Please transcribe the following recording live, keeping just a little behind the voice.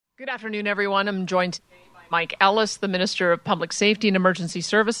Good afternoon, everyone. I'm joined today by Mike Ellis, the Minister of Public Safety and Emergency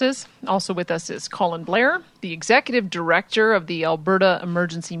Services. Also with us is Colin Blair, the Executive Director of the Alberta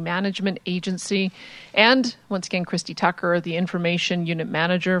Emergency Management Agency, and once again, Christy Tucker, the Information Unit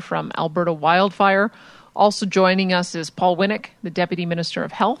Manager from Alberta Wildfire. Also joining us is Paul Winnick, the Deputy Minister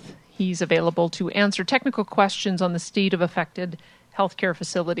of Health. He's available to answer technical questions on the state of affected healthcare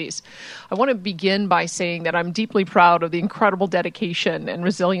facilities. I want to begin by saying that I'm deeply proud of the incredible dedication and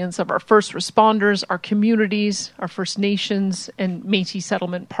resilience of our first responders, our communities, our First Nations and Métis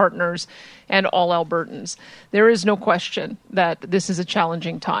settlement partners, and all Albertans. There is no question that this is a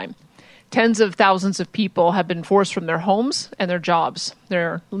challenging time. Tens of thousands of people have been forced from their homes and their jobs.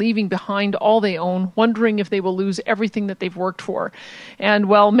 They're leaving behind all they own, wondering if they will lose everything that they've worked for. And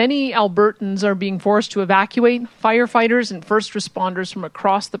while many Albertans are being forced to evacuate, firefighters and first responders from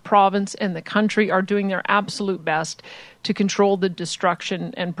across the province and the country are doing their absolute best to control the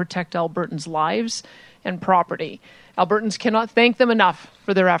destruction and protect Albertans' lives and property. Albertans cannot thank them enough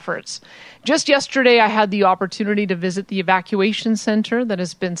for their efforts. Just yesterday, I had the opportunity to visit the evacuation center that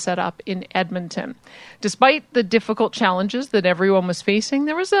has been set up in Edmonton. Despite the difficult challenges that everyone was facing,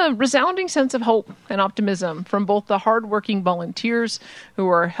 there was a resounding sense of hope and optimism from both the hardworking volunteers who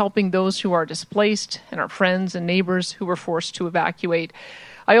are helping those who are displaced and our friends and neighbors who were forced to evacuate.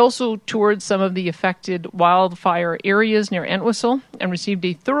 I also toured some of the affected wildfire areas near Entwistle and received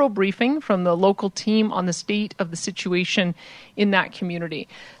a thorough briefing from the local team on the state of the situation in that community.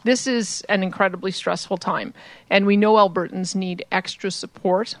 This is an incredibly stressful time, and we know Albertans need extra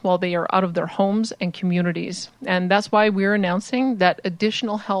support while they are out of their homes and communities. And that's why we're announcing that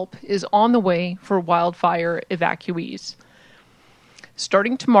additional help is on the way for wildfire evacuees.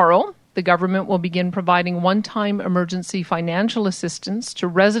 Starting tomorrow, the government will begin providing one-time emergency financial assistance to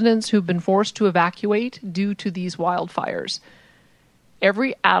residents who've been forced to evacuate due to these wildfires.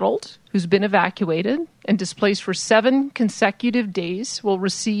 Every adult who's been evacuated and displaced for 7 consecutive days will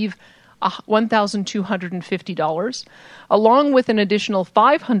receive $1,250, along with an additional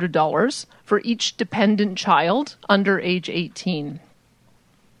 $500 for each dependent child under age 18.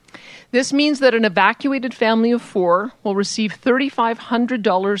 This means that an evacuated family of 4 will receive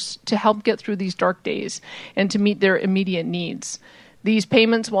 $3,500 to help get through these dark days and to meet their immediate needs. These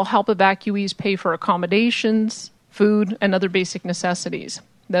payments will help evacuees pay for accommodations, food, and other basic necessities.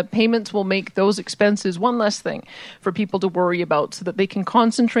 The payments will make those expenses one less thing for people to worry about so that they can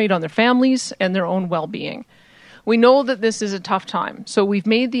concentrate on their families and their own well-being. We know that this is a tough time, so we've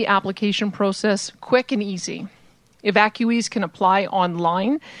made the application process quick and easy. Evacuees can apply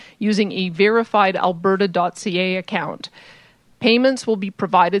online using a verified alberta.ca account. Payments will be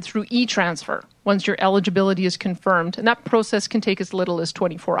provided through e-transfer once your eligibility is confirmed, and that process can take as little as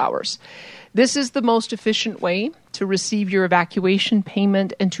 24 hours. This is the most efficient way to receive your evacuation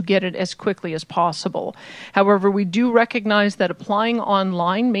payment and to get it as quickly as possible. However, we do recognize that applying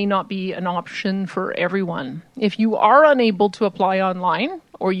online may not be an option for everyone. If you are unable to apply online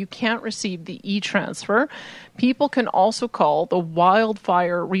or you can't receive the e-transfer, people can also call the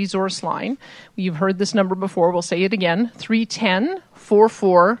Wildfire Resource Line. You've heard this number before. We'll say it again,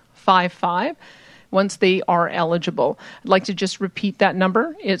 310-4455. Once they are eligible. I'd like to just repeat that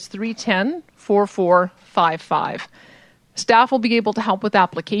number. It's 310-4455. Staff will be able to help with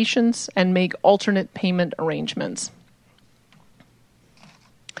applications and make alternate payment arrangements.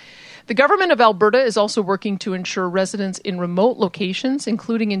 The Government of Alberta is also working to ensure residents in remote locations,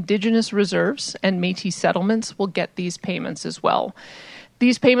 including Indigenous reserves and Métis settlements, will get these payments as well.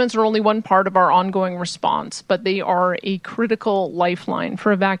 These payments are only one part of our ongoing response, but they are a critical lifeline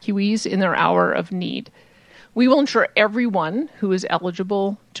for evacuees in their hour of need. We will ensure everyone who is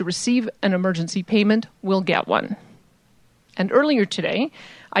eligible to receive an emergency payment will get one. And earlier today,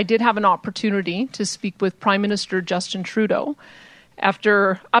 I did have an opportunity to speak with Prime Minister Justin Trudeau.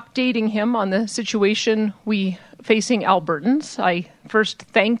 After updating him on the situation facing Albertans, I first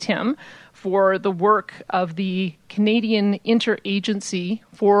thanked him for the work of the Canadian Interagency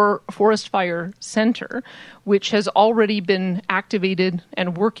for Forest Fire Centre, which has already been activated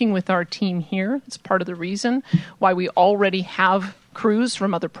and working with our team here. It's part of the reason why we already have crews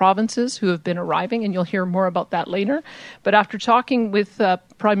from other provinces who have been arriving, and you'll hear more about that later. But after talking with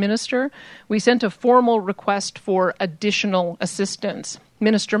Prime Minister, we sent a formal request for additional assistance.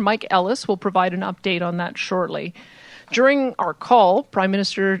 Minister Mike Ellis will provide an update on that shortly. During our call, Prime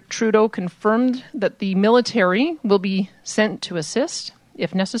Minister Trudeau confirmed that the military will be sent to assist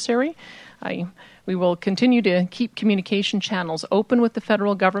if necessary. We will continue to keep communication channels open with the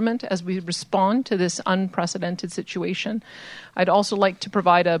federal government as we respond to this unprecedented situation. I'd also like to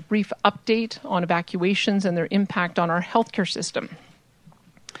provide a brief update on evacuations and their impact on our healthcare system.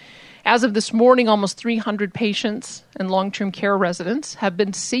 As of this morning, almost 300 patients and long-term care residents have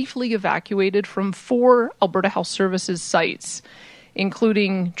been safely evacuated from 4 Alberta Health Services sites,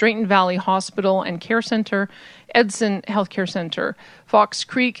 including Drayton Valley Hospital and Care Centre, Edson Healthcare Centre, Fox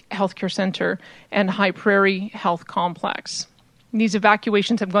Creek Healthcare Centre, and High Prairie Health Complex. These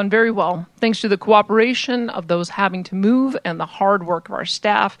evacuations have gone very well, thanks to the cooperation of those having to move and the hard work of our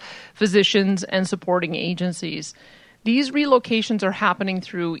staff, physicians, and supporting agencies. These relocations are happening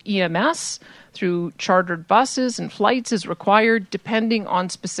through EMS, through chartered buses and flights as required, depending on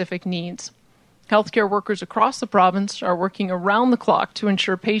specific needs. Healthcare workers across the province are working around the clock to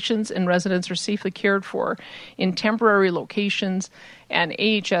ensure patients and residents are safely cared for in temporary locations, and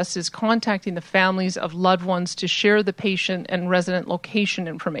AHS is contacting the families of loved ones to share the patient and resident location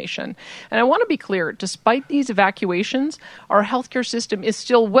information. And I want to be clear, despite these evacuations, our healthcare system is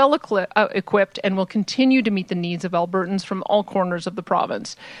still well equipped and will continue to meet the needs of Albertans from all corners of the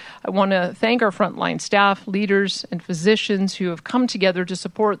province. I want to thank our frontline staff, leaders, and physicians who have come together to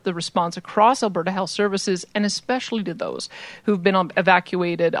support the response across Alberta Health Services, and especially to those who've been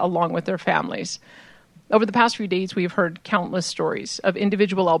evacuated along with their families. Over the past few days, we have heard countless stories of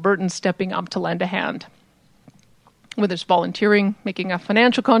individual Albertans stepping up to lend a hand. Whether it's volunteering, making a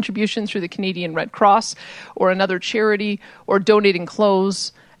financial contribution through the Canadian Red Cross or another charity, or donating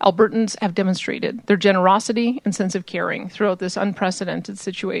clothes, Albertans have demonstrated their generosity and sense of caring throughout this unprecedented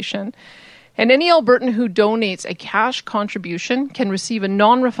situation. And any Albertan who donates a cash contribution can receive a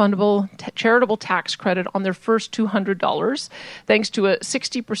non-refundable charitable tax credit on their first $200, thanks to a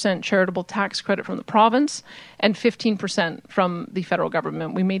 60% charitable tax credit from the province and 15% from the federal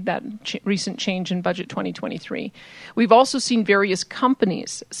government. We made that recent change in Budget 2023. We've also seen various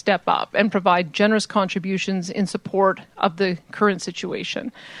companies step up and provide generous contributions in support of the current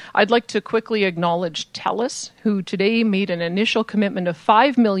situation. I'd like to quickly acknowledge TELUS, who today made an initial commitment of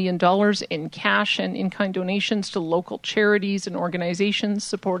 $5 million in cash and in-kind donations to local charities and organizations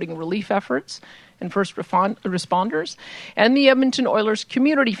supporting relief efforts and first responders. And the Edmonton Oilers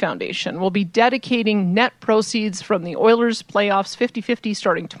Community Foundation will be dedicating net proceeds from the Oilers playoffs 50-50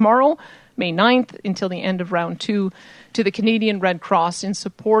 starting tomorrow, May 9th, until the end of round 2, to the Canadian Red Cross in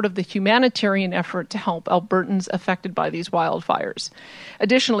support of the humanitarian effort to help Albertans affected by these wildfires.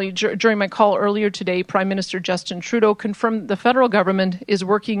 Additionally, during my call earlier today, Prime Minister Justin Trudeau confirmed the federal government is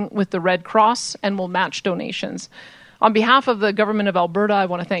working with the Red Cross and will match donations. On behalf of the Government of Alberta, I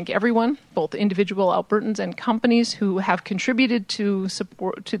want to thank everyone, both individual Albertans and companies, who have contributed to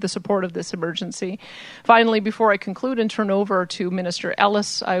the support of this emergency. Finally, before I conclude and turn over to Minister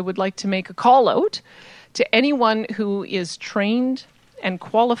Ellis, I would like to make a call out to anyone who is trained and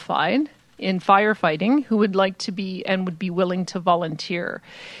qualified in firefighting who would like to be and would be willing to volunteer.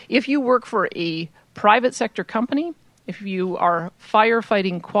 If you work for a private sector company, if you are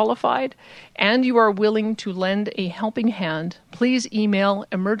firefighting qualified, and you are willing to lend a helping hand, please email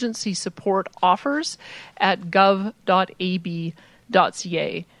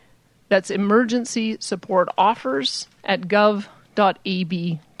emergencysupportoffers@gov.ab.ca. That's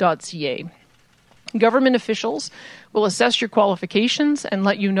emergencysupportoffers@gov.ab.ca. Government officials will assess your qualifications and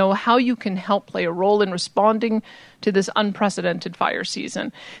let you know how you can help play a role in responding to this unprecedented fire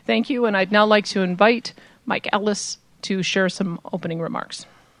season. Thank you, and I'd now like to invite Mike Ellis to share some opening remarks.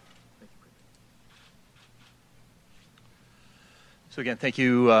 So again, thank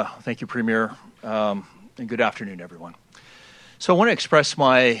you, Premier, and good afternoon, everyone. So I want to express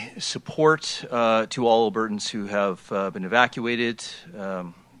my support to all Albertans who have been evacuated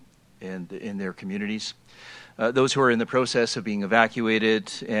and in their communities, those who are in the process of being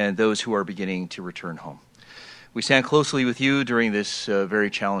evacuated, and those who are beginning to return home. We stand closely with you during this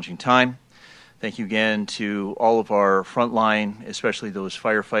very challenging time. Thank you again to all of our frontline, especially those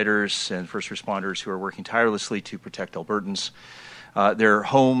firefighters and first responders who are working tirelessly to protect Albertans, their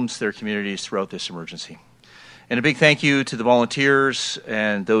homes, their communities throughout this emergency. And a big thank you to the volunteers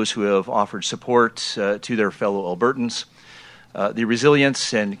and those who have offered support to their fellow Albertans. The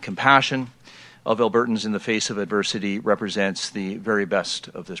resilience and compassion of Albertans in the face of adversity represents the very best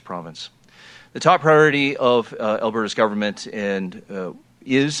of this province. The top priority of Alberta's government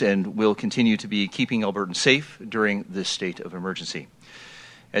is and will continue to be keeping Albertans safe during this state of emergency.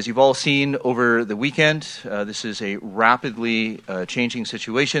 As you've all seen over the weekend, this is a rapidly changing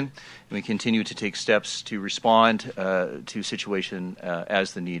situation, and we continue to take steps to respond to situation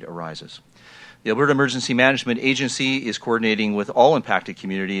as the need arises. The Alberta Emergency Management Agency is coordinating with all impacted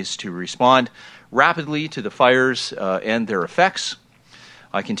communities to respond rapidly to the fires and their effects.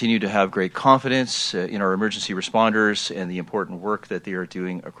 I continue to have great confidence in our emergency responders and the important work that they are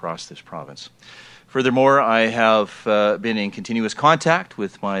doing across this province. Furthermore, I have been in continuous contact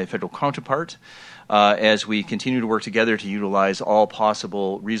with my federal counterpart as we continue to work together to utilize all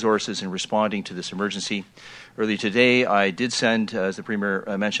possible resources in responding to this emergency. Earlier today, I did send, as the Premier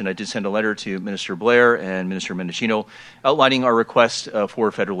mentioned, I did send a letter to Minister Blair and Minister Mendicino outlining our request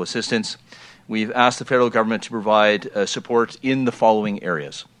for federal assistance. We've asked the federal government to provide support in the following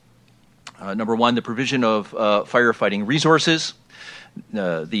areas. Number one, the provision of firefighting resources,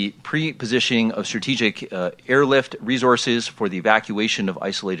 the pre-positioning of strategic airlift resources for the evacuation of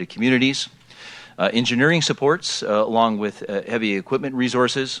isolated communities, engineering supports along with heavy equipment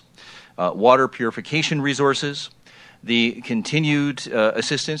resources, water purification resources, the continued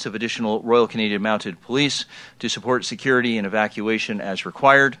assistance of additional Royal Canadian Mounted Police to support security and evacuation as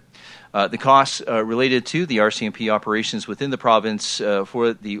required, the costs related to the RCMP operations within the province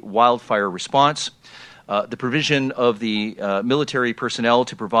for the wildfire response, the provision of the military personnel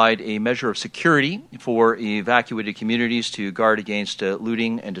to provide a measure of security for evacuated communities to guard against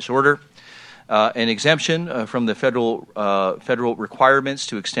looting and disorder, an exemption from the federal requirements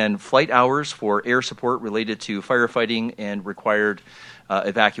to extend flight hours for air support related to firefighting and required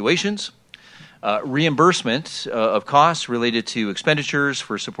evacuations, reimbursement of costs related to expenditures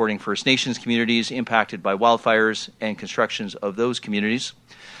for supporting First Nations communities impacted by wildfires and constructions of those communities,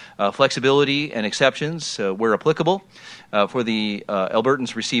 flexibility and exceptions where applicable for the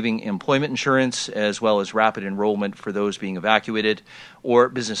Albertans receiving employment insurance, as well as rapid enrollment for those being evacuated or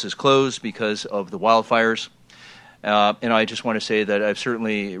businesses closed because of the wildfires. And I just want to say that I've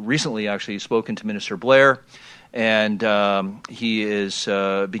certainly recently actually spoken to Minister Blair, and he is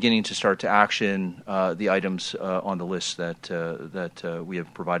beginning to start to action the items on the list that we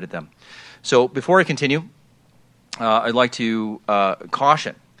have provided them. So before I continue, I'd like to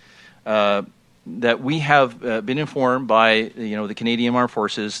caution that we have been informed by the Canadian Armed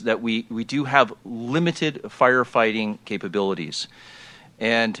Forces that we do have limited firefighting capabilities.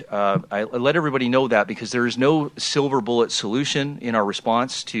 And I let everybody know that because there is no silver bullet solution in our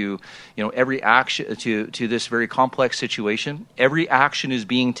response to every action to this very complex situation. Every action is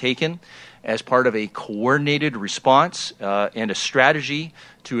being taken as part of a coordinated response and a strategy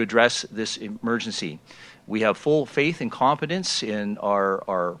to address this emergency. We have full faith and confidence in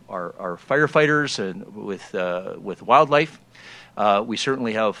our firefighters and with wildlife. We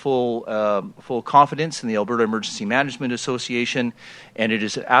certainly have full confidence in the Alberta Emergency Management Association, and it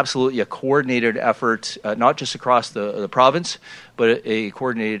is absolutely a coordinated effort, not just across the province, but a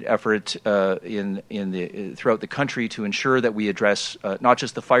coordinated effort throughout the country to ensure that we address not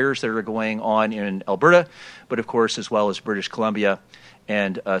just the fires that are going on in Alberta, but of course as well as British Columbia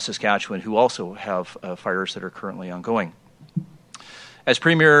and Saskatchewan, who also have fires that are currently ongoing. As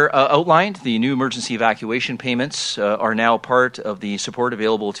Premier outlined, the new emergency evacuation payments are now part of the support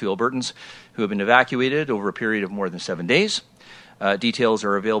available to Albertans who have been evacuated over a period of more than 7 days. Details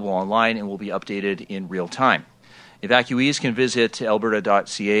are available online and will be updated in real time. Evacuees can visit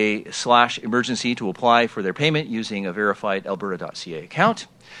alberta.ca/emergency to apply for their payment using a verified alberta.ca account.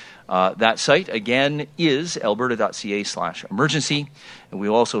 That site, again, is alberta.ca/emergency. And we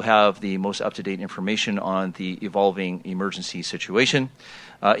also have the most up-to-date information on the evolving emergency situation.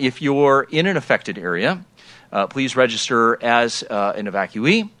 If you're in an affected area, please register as an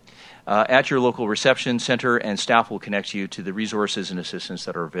evacuee at your local reception center, and staff will connect you to the resources and assistance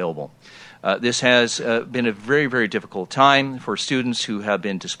that are available. This has been a very, very difficult time for students who have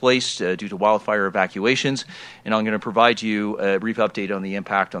been displaced due to wildfire evacuations, and I'm going to provide you a brief update on the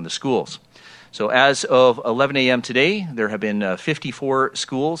impact on the schools. So as of 11 a.m. today, there have been 54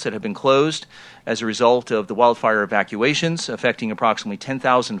 schools that have been closed as a result of the wildfire evacuations, affecting approximately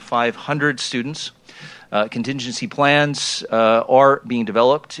 10,500 students. Contingency plans are being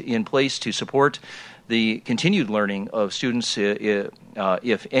developed in place to support the continued learning of students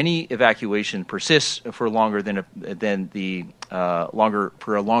if any evacuation persists for longer than a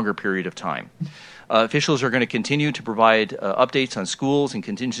longer period of time. Officials are going to continue to provide updates on schools and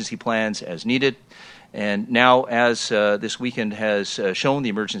contingency plans as needed. And now, as this weekend has shown, the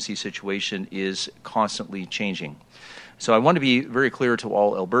emergency situation is constantly changing. So I want to be very clear to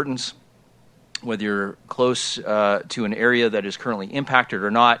all Albertans, whether you're close to an area that is currently impacted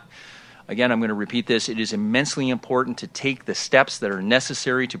or not. Again, I'm going to repeat this. It is immensely important to take the steps that are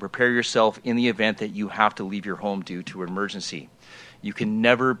necessary to prepare yourself in the event that you have to leave your home due to an emergency. You can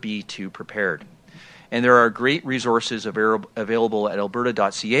never be too prepared. And there are great resources available at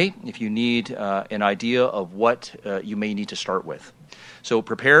alberta.ca if you need an idea of what you may need to start with. So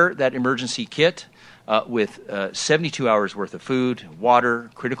prepare that emergency kit with 72 hours worth of food, water,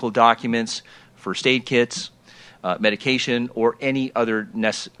 critical documents, first aid kits, medication, or any other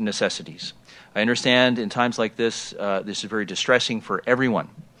necessities. I understand in times like this, this is very distressing for everyone.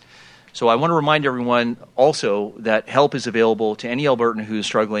 So I want to remind everyone also that help is available to any Albertan who is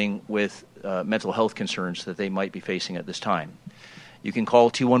struggling with mental health concerns that they might be facing at this time. You can call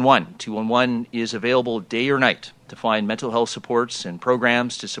 211. 211 is available day or night to find mental health supports and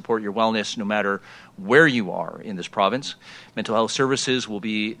programs to support your wellness no matter where you are in this province. Mental health services will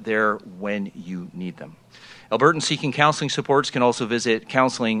be there when you need them. Albertans seeking counseling supports can also visit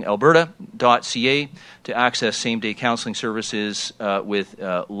counselingalberta.ca to access same-day counseling services with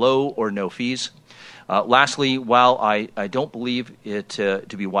low or no fees. Lastly, while I don't believe it to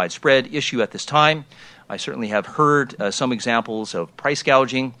be a widespread issue at this time, I certainly have heard some examples of price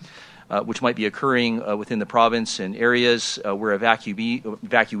gouging, which might be occurring within the province in areas where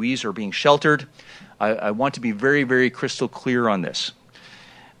evacuees are being sheltered. I want to be very, very crystal clear on this.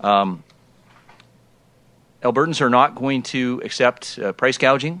 Albertans are not going to accept price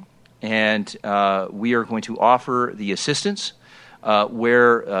gouging, and we are going to offer the assistance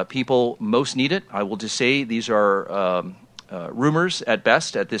where people most need it. I will just say these are rumors at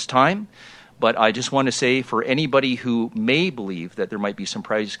best at this time. But I just want to say for anybody who may believe that there might be some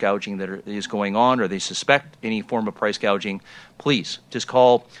price gouging that is going on or they suspect any form of price gouging, please just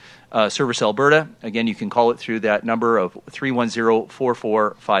call Service Alberta. Again, you can call it through that number of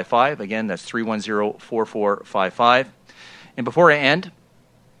 310-4455. Again, that's 310-4455. And before I end,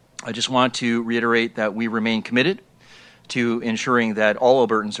 I just want to reiterate that we remain committed to ensuring that all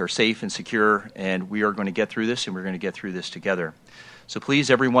Albertans are safe and secure, and we are going to get through this, and we're going to get through this together. So please,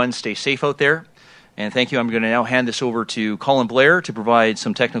 everyone, stay safe out there. And thank you. I'm going to now hand this over to Colin Blair to provide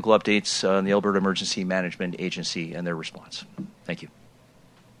some technical updates on the Alberta Emergency Management Agency and their response. Thank you.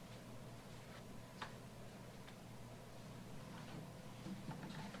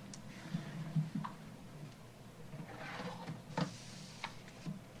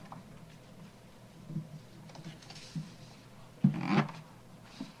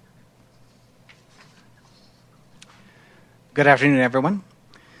 Good afternoon, everyone.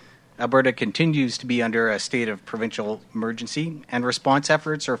 Alberta continues to be under a state of provincial emergency, and response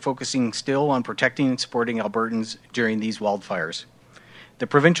efforts are focusing still on protecting and supporting Albertans during these wildfires. The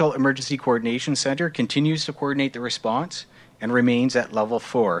Provincial Emergency Coordination Centre continues to coordinate the response and remains at level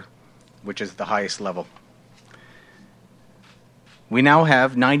 4, which is the highest level. We now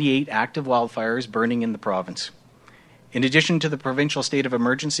have 98 active wildfires burning in the province. In addition to the provincial state of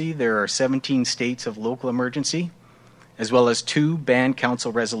emergency, there are 17 states of local emergency, as well as 2 band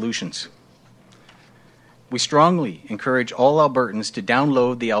council resolutions. We strongly encourage all Albertans to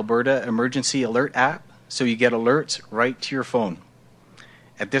download the Alberta Emergency Alert app so you get alerts right to your phone.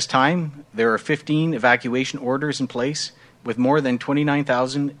 At this time, there are 15 evacuation orders in place with more than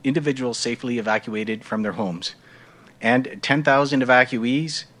 29,000 individuals safely evacuated from their homes, and 10,000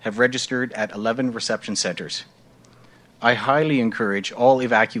 evacuees have registered at 11 reception centres. I highly encourage all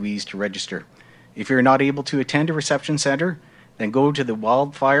evacuees to register. If you're not able to attend a reception centre, then go to the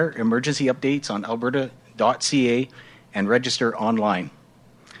wildfire emergency updates on alberta.ca and register online.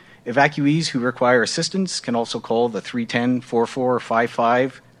 Evacuees who require assistance can also call the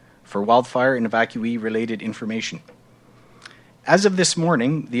 310-4455 for wildfire and evacuee-related information. As of this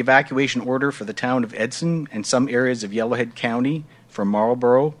morning, the evacuation order for the town of Edson and some areas of Yellowhead County from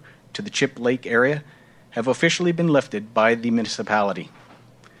Marlborough to the Chip Lake area have officially been lifted by the municipality.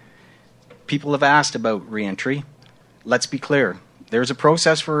 People have asked about re-entry. Let's be clear. There's a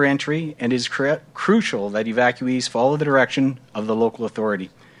process for re-entry, and it is crucial that evacuees follow the direction of the local authority.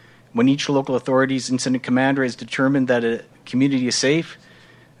 When each local authority's incident commander has determined that a community is safe,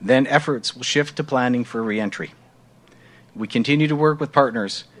 then efforts will shift to planning for re-entry. We continue to work with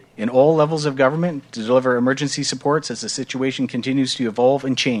partners in all levels of government to deliver emergency supports as the situation continues to evolve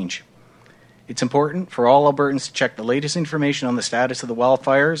and change. It's important for all Albertans to check the latest information on the status of the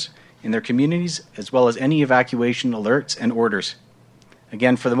wildfires in their communities, as well as any evacuation alerts and orders.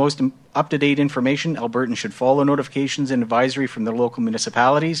 Again, for the most up-to-date information, Albertans should follow notifications and advisory from their local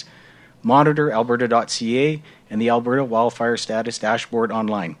municipalities, monitor alberta.ca, and the Alberta Wildfire Status Dashboard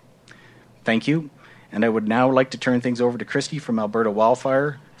online. Thank you, and I would now like to turn things over to Christy from Alberta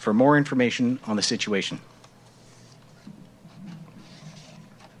Wildfire for more information on the situation.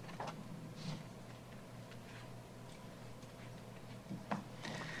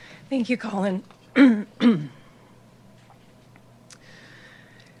 Thank you, Colin.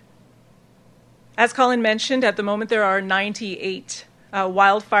 As Colin mentioned, at the moment there are 98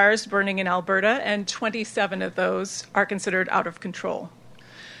 wildfires burning in Alberta, and 27 of those are considered out of control.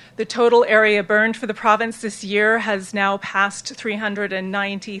 The total area burned for the province this year has now passed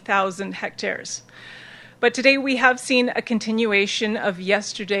 390,000 hectares. But today we have seen a continuation of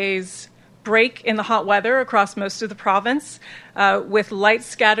yesterday's break in the hot weather across most of the province with light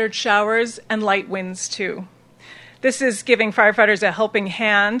scattered showers and light winds too. This is giving firefighters a helping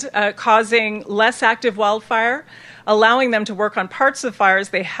hand, causing less active wildfire, allowing them to work on parts of fires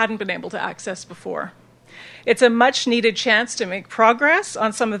they hadn't been able to access before. It's a much needed chance to make progress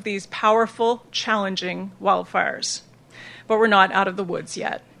on some of these powerful, challenging wildfires. But we're not out of the woods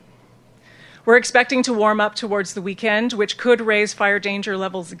yet. We're expecting to warm up towards the weekend, which could raise fire danger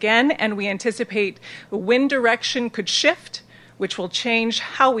levels again, and we anticipate the wind direction could shift, which will change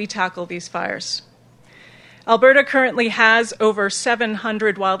how we tackle these fires. Alberta currently has over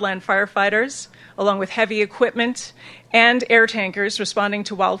 700 wildland firefighters, along with heavy equipment and air tankers responding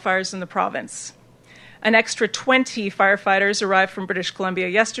to wildfires in the province. An extra 20 firefighters arrived from British Columbia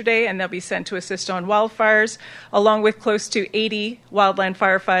yesterday, and they'll be sent to assist on wildfires, along with close to 80 wildland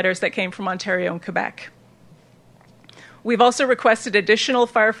firefighters that came from Ontario and Quebec. We've also requested additional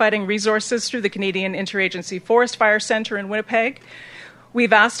firefighting resources through the Canadian Interagency Forest Fire Centre in Winnipeg.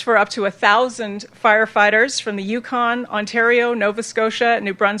 We've asked for up to 1,000 firefighters from the Yukon, Ontario, Nova Scotia,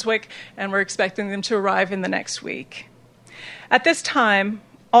 New Brunswick, and we're expecting them to arrive in the next week. At this time,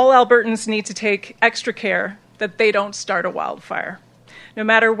 all Albertans need to take extra care that they don't start a wildfire, no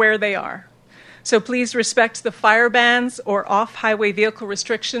matter where they are. So please respect the fire bans or off-highway vehicle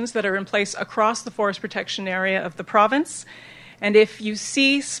restrictions that are in place across the forest protection area of the province. And if you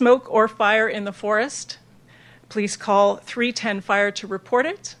see smoke or fire in the forest, please call 310 Fire to report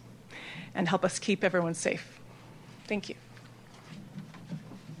it and help us keep everyone safe. Thank you.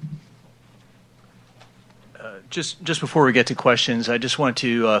 Just before we get to questions, I just want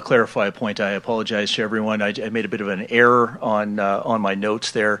to clarify a point. I apologize to everyone. I made a bit of an error on my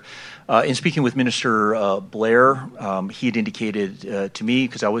notes there. In speaking with Minister Blair, he had indicated to me,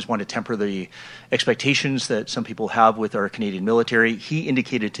 because I always want to temper the expectations that some people have with our Canadian military, he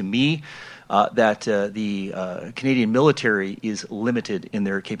indicated to me that the Canadian military is limited in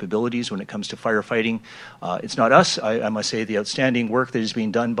their capabilities when it comes to firefighting. It's not us. I must say the outstanding work that is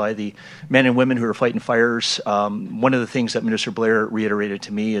being done by the men and women who are fighting fires. One of the things that Minister Blair reiterated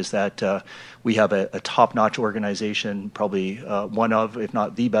to me is that we have a top-notch organization, probably one of, if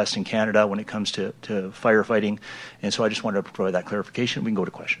not the best in Canada when it comes to firefighting. And so I just wanted to provide that clarification. We can go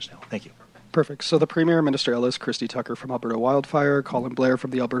to questions now. Thank you. Perfect. So the Premier, Minister Ellis, Christy Tucker from Alberta Wildfire, Colin Blair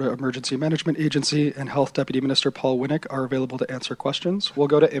from the Alberta Emergency Management Agency, and Health Deputy Minister Paul Winnick are available to answer questions. We'll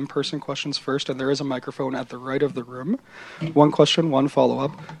go to in-person questions first, and there is a microphone at the right of the room. One question, one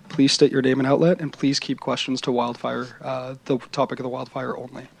follow-up. Please state your name and outlet, and please keep questions to wildfire, the topic of the wildfire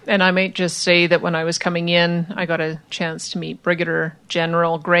only. And I might just say that when I was coming in, I got a chance to meet Brigadier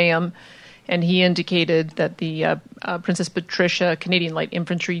General Graham, and he indicated that the Princess Patricia Canadian Light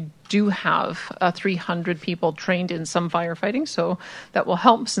Infantry do have 300 people trained in some firefighting, so that will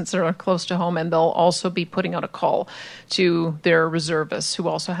help since they're close to home, and they'll also be putting out a call to their reservists who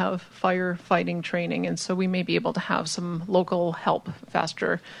also have firefighting training, and so we may be able to have some local help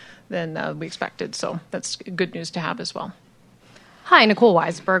faster than we expected, so that's good news to have as well. Hi, Nicole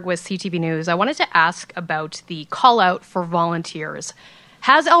Weisberg with CTV News. I wanted to ask about the call out for volunteers.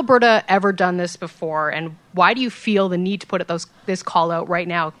 Has Alberta ever done this before, and why do you feel the need to put this call out right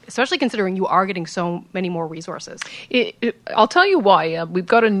now, especially considering you are getting so many more resources? I'll tell you why. We've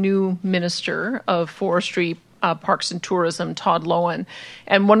got a new Minister of Forestry, Parks and Tourism, Todd Loewen,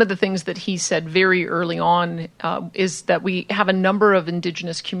 and one of the things that he said very early on is that we have a number of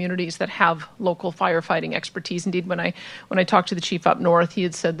Indigenous communities that have local firefighting expertise. Indeed, when I talked to the chief up north, he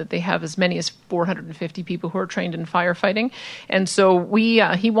had said that they have as many as 450 people who are trained in firefighting, and so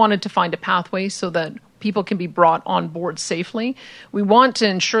he wanted to find a pathway so that people can be brought on board safely. We want to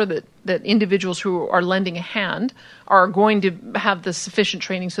ensure that individuals who are lending a hand are going to have the sufficient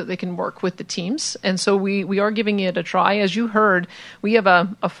training so that they can work with the teams. And so we are giving it a try. As you heard, we have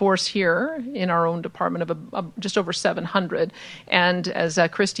a force here in our own department of just over 700. And as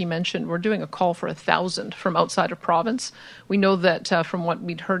Christy mentioned, we're doing a call for 1,000 from outside of province. We know that from what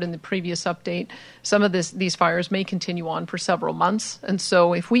we'd heard in the previous update, some of these fires may continue on for several months. And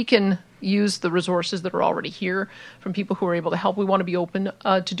so if we can use the resources that are already here from people who are able to help, we want to be open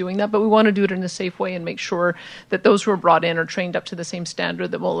to doing that, but we want to do it in a safe way and make sure that those who are brought in are trained up to the same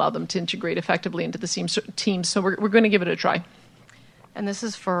standard that will allow them to integrate effectively into the teams. So we're going to give it a try. And this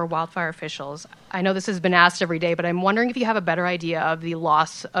is for wildfire officials. I know this has been asked every day, but I'm wondering if you have a better idea of the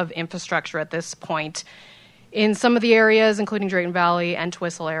loss of infrastructure at this point in some of the areas, including Drayton Valley and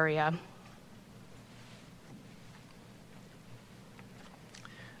Twistle area.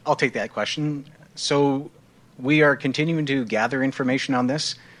 I'll take that question. So we are continuing to gather information on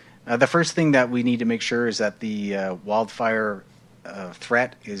this. The first thing that we need to make sure is that the wildfire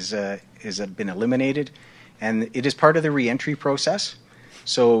threat is been eliminated, and it is part of the reentry process.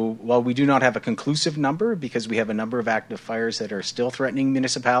 So while we do not have a conclusive number, because we have a number of active fires that are still threatening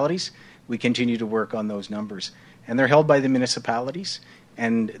municipalities, we continue to work on those numbers. And they're held by the municipalities.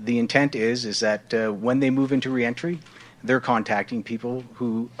 And the intent is that when they move into reentry, they're contacting people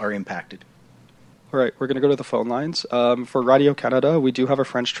who are impacted. All right, we're going to go to the phone lines. For Radio Canada, we do have a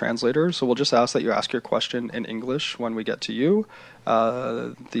French translator, so we'll just ask that you ask your question in English when we get to you.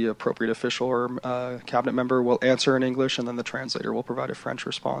 The appropriate official or cabinet member will answer in English, and then the translator will provide a French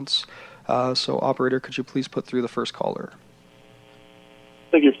response. So, operator, could you please put through the first caller?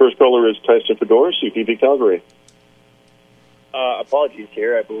 Thank you. First caller is Tyson Fedor, CPP Calgary. Apologies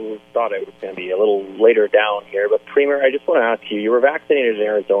here. I thought it was going to be a little later down here. But, Premier, I just want to ask you, you were vaccinated in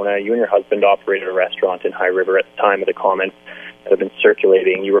Arizona. You and your husband operated a restaurant in High River at the time of the comments that have been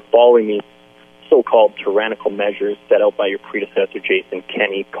circulating. You were following the so-called tyrannical measures set out by your predecessor, Jason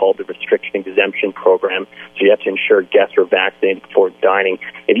Kenney, called the Restriction Exemption Program. So you have to ensure guests are vaccinated before dining.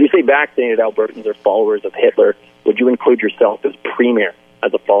 If you say vaccinated Albertans are followers of Hitler, would you include yourself as Premier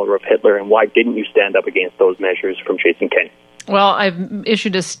as a follower of Hitler? And why didn't you stand up against those measures from Jason Kenney? Well, I've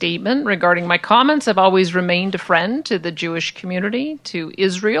issued a statement regarding my comments. I've always remained a friend to the Jewish community, to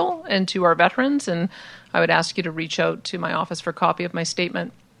Israel, and to our veterans, and I would ask you to reach out to my office for a copy of my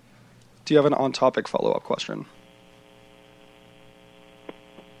statement. Do you have an on-topic follow-up question?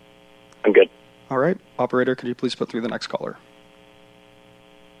 I'm good. All right. Operator, could you please put through the next caller?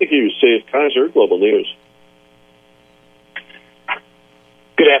 Thank you. Save Kaiser, Global News.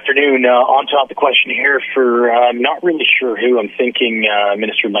 Good afternoon. On top of the question here for, I'm not really sure who. I'm thinking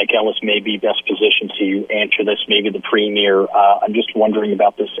Minister Mike Ellis may be best positioned to answer this, maybe the Premier. I'm just wondering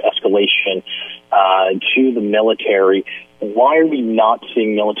about this escalation to the military. Why are we not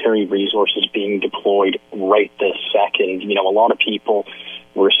seeing military resources being deployed right this second? You know, a lot of people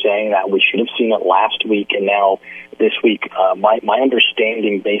were saying that we should have seen it last week and now this week. My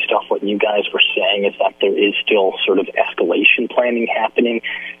understanding, based off what you guys were saying, is that there is still sort of escalation planning happening.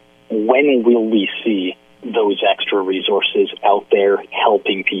 When will we see those extra resources out there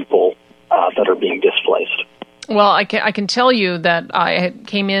helping people that are being displaced? Well, I can tell you that I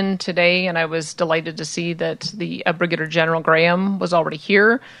came in today and I was delighted to see that the Brigadier General Graham was already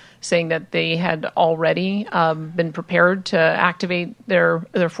here, saying that they had already been prepared to activate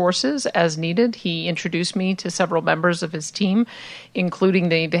their forces as needed. He introduced me to several members of his team, including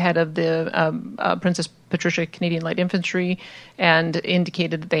the head of the Princess Patricia Canadian Light Infantry, and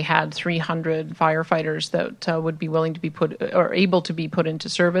indicated that they had 300 firefighters that would be willing to be put or able to be put into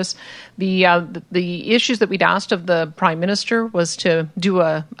service. The issues that we'd asked of the Prime Minister was to do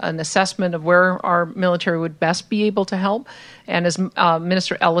an assessment of where our military would best be able to help. And as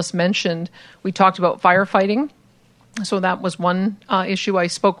Minister Ellis mentioned, we talked about firefighting. So that was one issue. I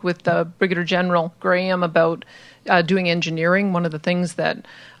spoke with Brigadier General Graham about doing engineering. One of the things that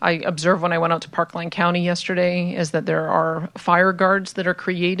I observed when I went out to Parkland County yesterday is that there are fire guards that are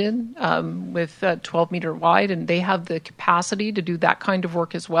created with 12 meter wide, and they have the capacity to do that kind of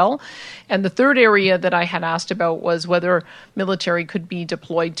work as well. And the third area that I had asked about was whether military could be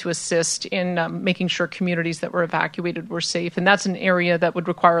deployed to assist in making sure communities that were evacuated were safe. And that's an area that would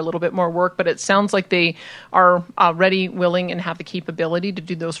require a little bit more work, but it sounds like they are ready, willing, and have the capability to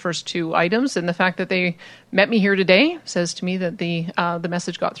do those first two items. And the fact that they met me here today says to me that the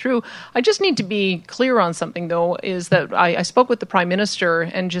message got through. I just need to be clear on something, though, is that I spoke with the Prime Minister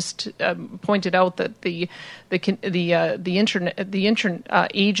and just pointed out that the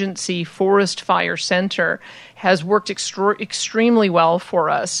interagency Forest Fire Center has worked extremely well for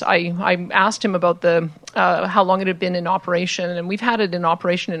us. I asked him about how long it had been in operation, and we've had it in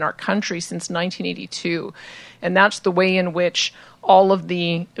operation in our country since 1982. And that's the way in which all of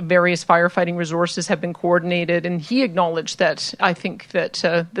the various firefighting resources have been coordinated. And he acknowledged that I think that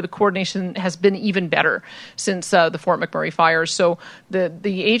the coordination has been even better since the Fort McMurray fires. So the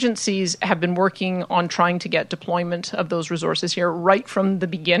agencies have been working on trying to get deployment of those resources here right from the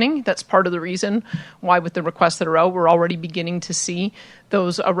beginning. That's part of the reason why with the requests that are out, we're already beginning to see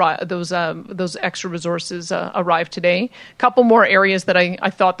those extra resources arrive today. A couple more areas that I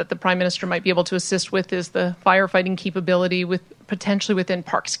thought that the Prime Minister might be able to assist with is the firefighting capability potentially within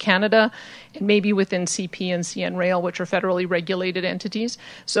Parks Canada and maybe within CP and CN Rail, which are federally regulated entities.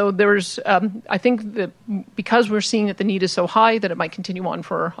 So there's, I think that because we're seeing that the need is so high that it might continue on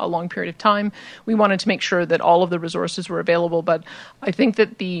for a long period of time, we wanted to make sure that all of the resources were available. But I think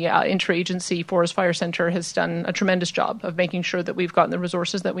that the Interagency Forest Fire Center has done a tremendous job of making sure that we've gotten the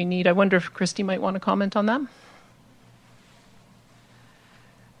resources that we need. I wonder if Christy might want to comment on that.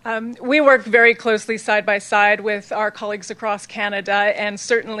 We work very closely side by side with our colleagues across Canada, and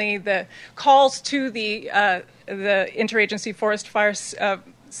certainly the calls to the Interagency Forest Fire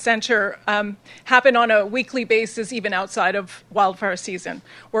Center happen on a weekly basis, even outside of wildfire season.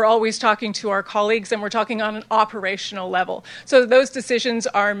 We're always talking to our colleagues, and we're talking on an operational level. So those decisions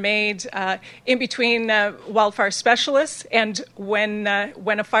are made in between wildfire specialists, and when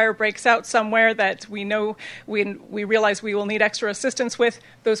a fire breaks out somewhere that we know we realize we will need extra assistance with,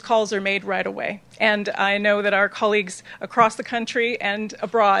 those calls are made right away. And I know that our colleagues across the country and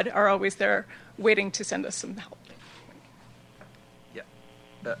abroad are always there waiting to send us some help.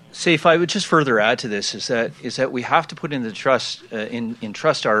 Safe, I would just further add to this is that we have to put in trust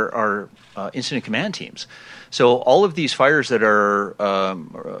our incident command teams. So all of these fires that are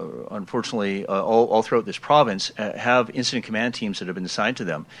unfortunately all throughout this province have incident command teams that have been assigned to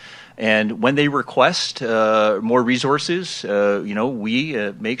them. And when they request more resources,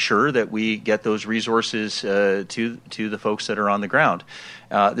 we make sure that we get those resources to the folks that are on the ground.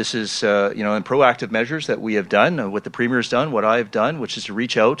 This is, in proactive measures that we have done, what the Premier has done, what I have done, which is to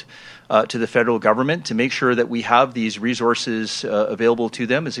reach out to the federal government to make sure that we have these resources available to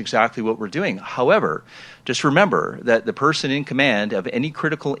them is exactly what we're doing. However, just remember that the person in command of any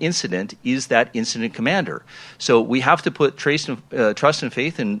critical incident is that incident commander. So we have to put trust and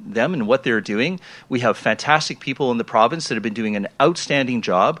faith in them and what they're doing. We have fantastic people in the province that have been doing an outstanding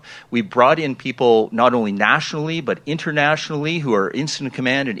job. We brought in people not only nationally but internationally who are incident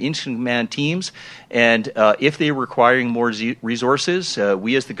command and incident command teams. And if they're requiring more resources,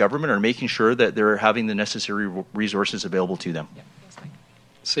 we as the government are making sure that they're having the necessary resources available to them. Yeah, thanks, Mike.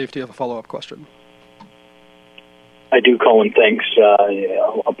 Safety, have a follow-up question. I do, Colin. Thanks.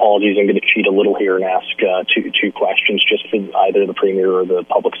 Apologies, I'm going to cheat a little here and ask two questions, just for either the Premier or the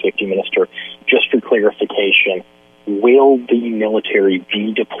Public Safety Minister. Just for clarification, will the military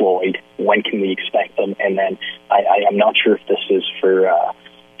be deployed? When can we expect them? And then I'm not sure if this is for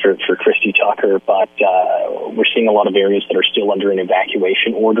Christy Tucker, but we're seeing a lot of areas that are still under an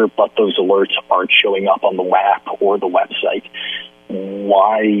evacuation order, but those alerts aren't showing up on the WAP or the website.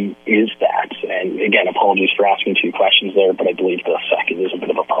 Why is that? And again, apologies for asking two questions there, but I believe the second is a bit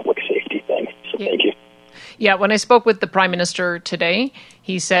of a public safety thing. So thank you. Yeah, when I spoke with the Prime Minister today,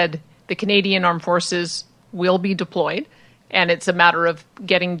 he said the Canadian Armed Forces will be deployed, and it's a matter of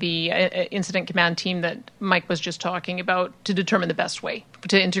getting the incident command team that Mike was just talking about to determine the best way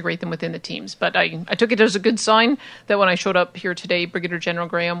to integrate them within the teams. But I took it as a good sign that when I showed up here today, Brigadier General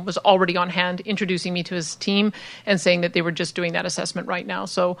Graham was already on hand introducing me to his team and saying that they were just doing that assessment right now.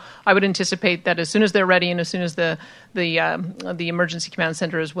 So I would anticipate that as soon as they're ready and as soon as the Emergency Command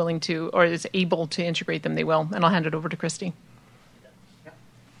Center is willing to or is able to integrate them, they will. And I'll hand it over to Christy.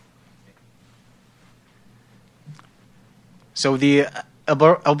 So the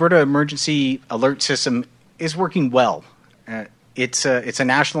Alberta Emergency Alert System is working well. It's a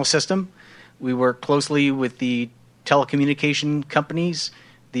national system. We work closely with the telecommunication companies,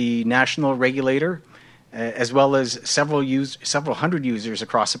 the national regulator, as well as several hundred users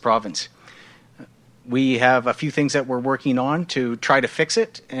across the province. We have a few things that we're working on to try to fix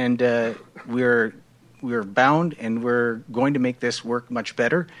it, and we're bound and we're going to make this work much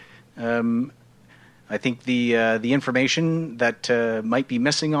better. I think the information that might be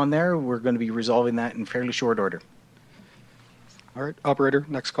missing on there, we're going to be resolving that in fairly short order. All right, operator,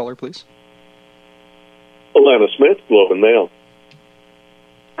 next caller, please. Alana Smith, Globe and Mail.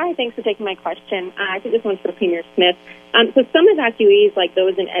 Hi, thanks for taking my question. I think this one's for Premier Smith. So some evacuees, like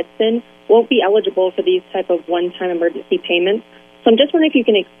those in Edson, won't be eligible for these type of one-time emergency payments. So I'm just wondering if you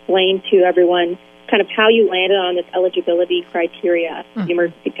can explain to everyone kind of how you landed on this eligibility criteria for the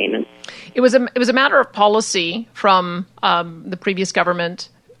emergency payments. It was a matter of policy from the previous government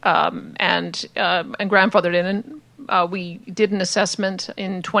and grandfathered in. We did an assessment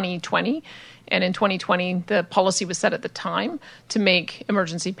in 2020, and in 2020, the policy was set at the time to make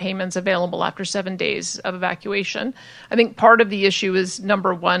emergency payments available after 7 days of evacuation. I think part of the issue is,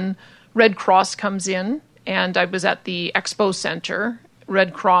 number one, Red Cross comes in, and I was at the Expo Center.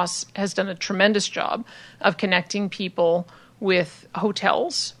 Red Cross has done a tremendous job of connecting people with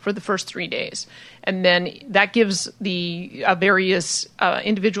hotels for the first 3 days. And then that gives the various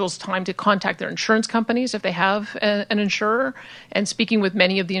individuals time to contact their insurance companies if they have an insurer. And speaking with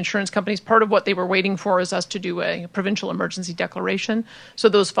many of the insurance companies, part of what they were waiting for is us to do a provincial emergency declaration so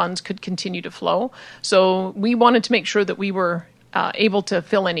those funds could continue to flow. So we wanted to make sure that we were able to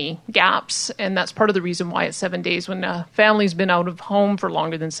fill any gaps, and that's part of the reason why it's 7 days. When a family's been out of home for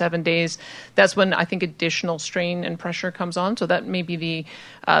longer than 7 days, that's when I think additional strain and pressure comes on. So that may be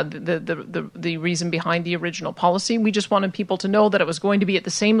the reason behind the original policy. We just wanted people to know that it was going to be at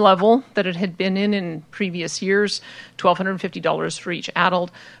the same level that it had been in previous years, $1,250 for each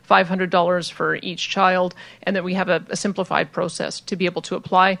adult, $500 for each child, and that we have a simplified process to be able to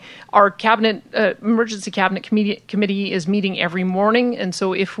apply. Our emergency cabinet committee is meeting every morning, and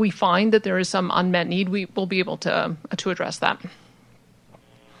so if we find that there is some unmet need, we will be able to address that.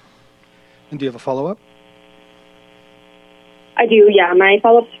 And do you have a follow-up? I do, yeah. My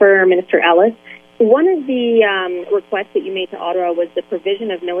follow-up's for Minister Ellis. One of the requests that you made to Ottawa was the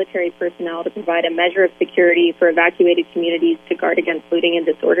provision of military personnel to provide a measure of security for evacuated communities to guard against looting and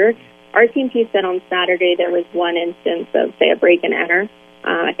disorder. RCMP said on Saturday there was one instance of, say, a break and enter.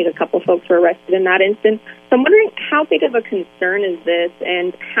 I think a couple of folks were arrested in that instance. So I'm wondering how big of a concern is this,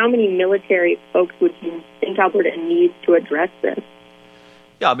 and how many military folks would you think Alberta needs to address this?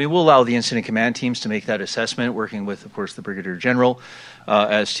 Yeah, I mean, we'll allow the incident command teams to make that assessment, working with, of course, the Brigadier General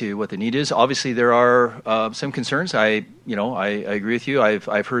as to what the need is. Obviously, there are some concerns. I agree with you.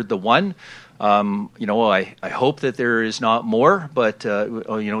 I've heard the one. I hope that there is not more, but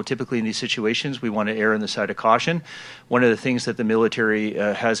typically in these situations, we want to err on the side of caution. One of the things that the military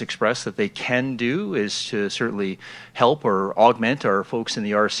has expressed that they can do is to certainly help or augment our folks in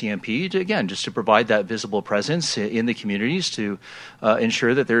the RCMP just to provide that visible presence in the communities to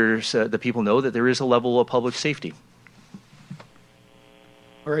ensure that the people know that there is a level of public safety.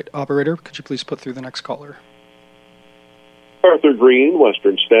 All right, operator, could you please put through the next caller? Arthur Green,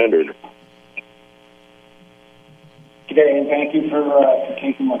 Western Standard. Today, and thank you for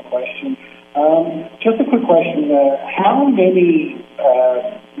taking my question. Just a quick question. How many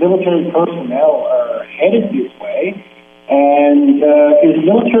military personnel are headed this way? And is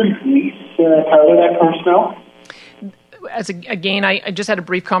military police part of that personnel? I just had a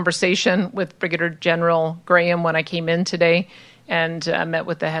brief conversation with Brigadier General Graham when I came in today, and met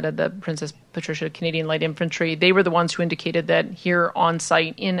with the head of the Princess Patricia Canadian Light Infantry. They were the ones who indicated that here on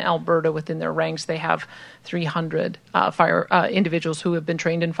site in Alberta, within their ranks, they have 300 individuals who have been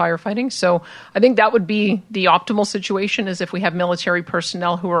trained in firefighting. So I think that would be the optimal situation, is if we have military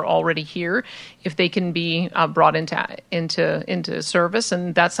personnel who are already here, if they can be brought into service.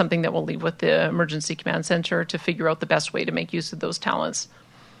 And that's something that we'll leave with the Emergency Command Center to figure out the best way to make use of those talents.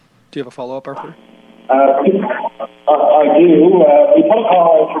 Do you have a follow-up, Arthur? I do. We put a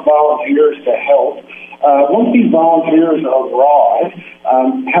call out for volunteers to help. Once these volunteers arrive,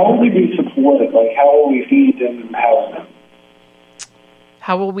 how will they be supported? Like, how will we feed them and house them?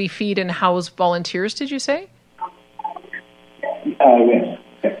 How will we feed and house volunteers, did you say? Yes.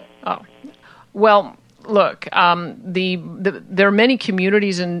 Oh. Well, look, there are many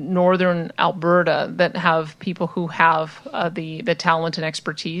communities in northern Alberta that have people who have the talent and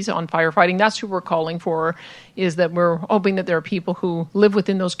expertise on firefighting. That's who we're calling for, is that we're hoping that there are people who live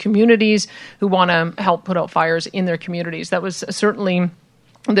within those communities who want to help put out fires in their communities. That was certainly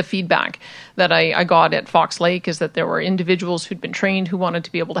the feedback that I got at Fox Lake, is that there were individuals who'd been trained who wanted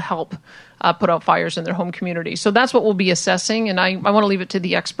to be able to help put out fires in their home community. So that's what we'll be assessing, and I want to leave it to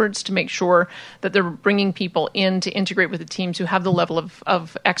the experts to make sure that they're bringing people in to integrate with the teams who have the level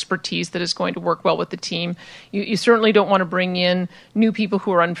of expertise that is going to work well with the team. You certainly don't want to bring in new people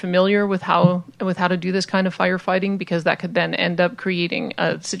who are unfamiliar with how to do this kind of firefighting, because that could then end up creating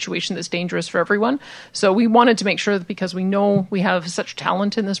a situation that's dangerous for everyone. So we wanted to make sure that, because we know we have such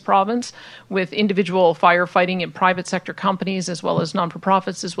talent in this province with individual firefighting in private sector companies, as well as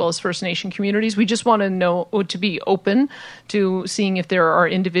non-for-profits, as well as First Nation communities, we just want to be open to seeing if there are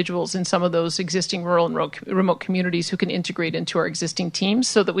individuals in some of those existing rural and remote communities who can integrate into our existing teams,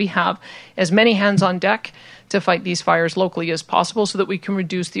 so that we have as many hands on deck to fight these fires locally as possible, so that we can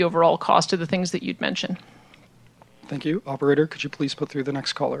reduce the overall cost of the things that you'd mentioned. Thank you. Operator, could you please put through the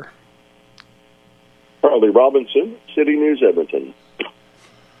next caller? Charlie Robinson, City News, Edmonton.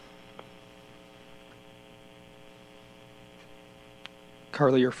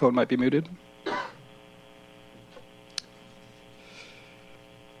 Carly, your phone might be muted.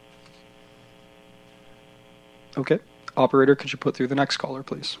 Okay. Operator, could you put through the next caller,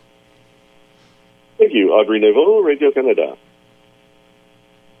 please? Thank you. Audrey Neveau, Radio Canada.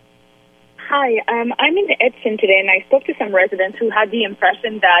 Hi, I'm in Edson today, and I spoke to some residents who had the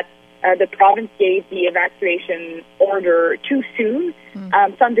impression that the province gave the evacuation order too soon.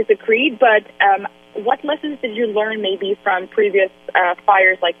 Some disagreed, but what lessons did you learn maybe from previous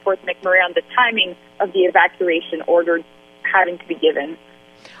fires like Fort McMurray on the timing of the evacuation order having to be given?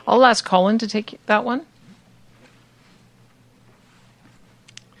 I'll ask Colin to take that one.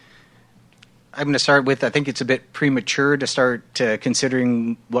 I'm going to start with, I think it's a bit premature to start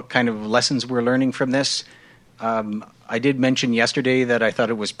considering what kind of lessons we're learning from this. I did mention yesterday that I thought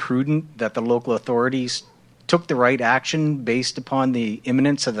it was prudent that the local authorities took the right action based upon the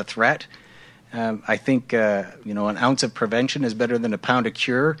imminence of the threat. I think, an ounce of prevention is better than a pound of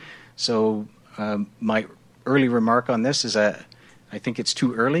cure. So my early remark on this is that I think it's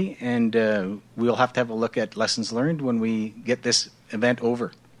too early, and we'll have to have a look at lessons learned when we get this event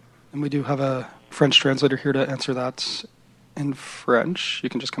over. And we do have a French translator here to answer that in French. You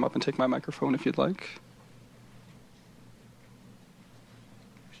can just come up and take my microphone if you'd like.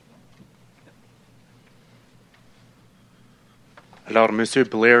 Alors, M.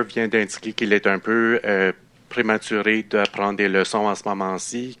 Blair vient d'indiquer qu'il est un peu prématuré de prendre des leçons à ce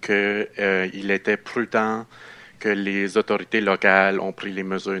moment-ci, qu'il était prudent que les autorités locales ont pris les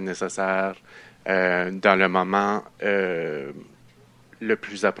mesures nécessaires dans le moment le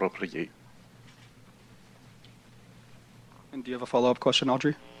plus approprié. And do you have a follow-up question,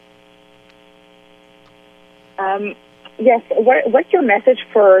 Audrey? Yes. What's your message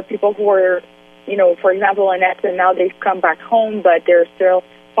for people who are, for example, in Edson, now they've come back home, but there's still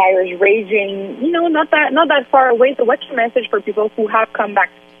fires raging, not that far away. So what's your message for people who have come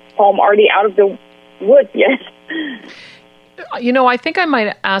back home? Are they out of the woods yet? I think I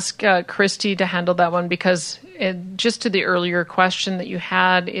might ask Christy to handle that one, because just to the earlier question that you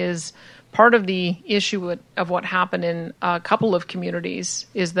had, is part of the issue of what happened in a couple of communities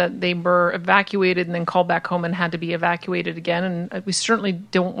is that they were evacuated and then called back home and had to be evacuated again. And we certainly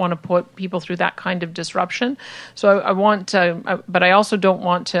don't want to put people through that kind of disruption. So I want to, but I also don't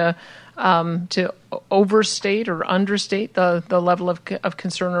want to overstate or understate the level of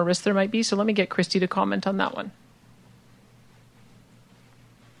concern or risk there might be. So let me get Christy to comment on that one.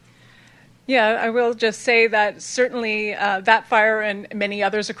 Yeah, I will just say that certainly that fire and many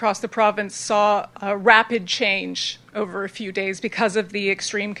others across the province saw a rapid change over a few days because of the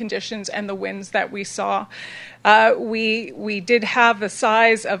extreme conditions and the winds that we saw. We did have a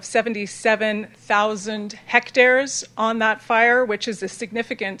size of 77,000 hectares on that fire, which is a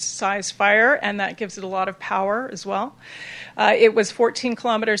significant size fire, and that gives it a lot of power as well. It was 14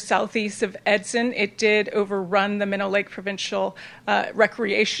 kilometers southeast of Edson. It did overrun the Minnow Lake Provincial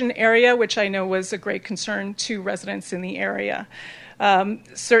Recreation Area, which I know was a great concern to residents in the area.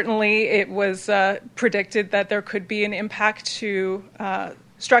 Certainly, it was predicted that there could be an impact to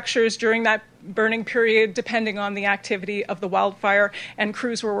structures during that burning period, depending on the activity of the wildfire, and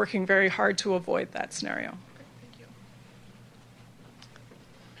crews were working very hard to avoid that scenario.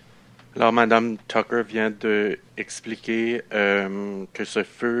 Alors, Madame Tucker vient d'expliquer que ce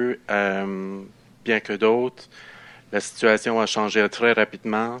feu, bien que d'autres, la situation a changé très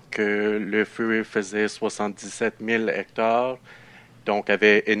rapidement, que le feu faisait 77 000 hectares, donc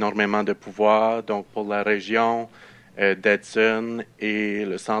avait énormément de pouvoir. Donc, pour la région d'Edson et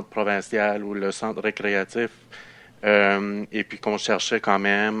le centre provincial ou le centre récréatif, et puis qu'on cherchait quand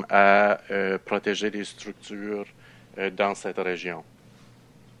même à protéger les structures dans cette région.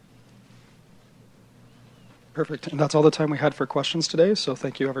 Perfect. And that's all the time we had for questions today. So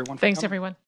thank you, everyone. Thanks, everyone.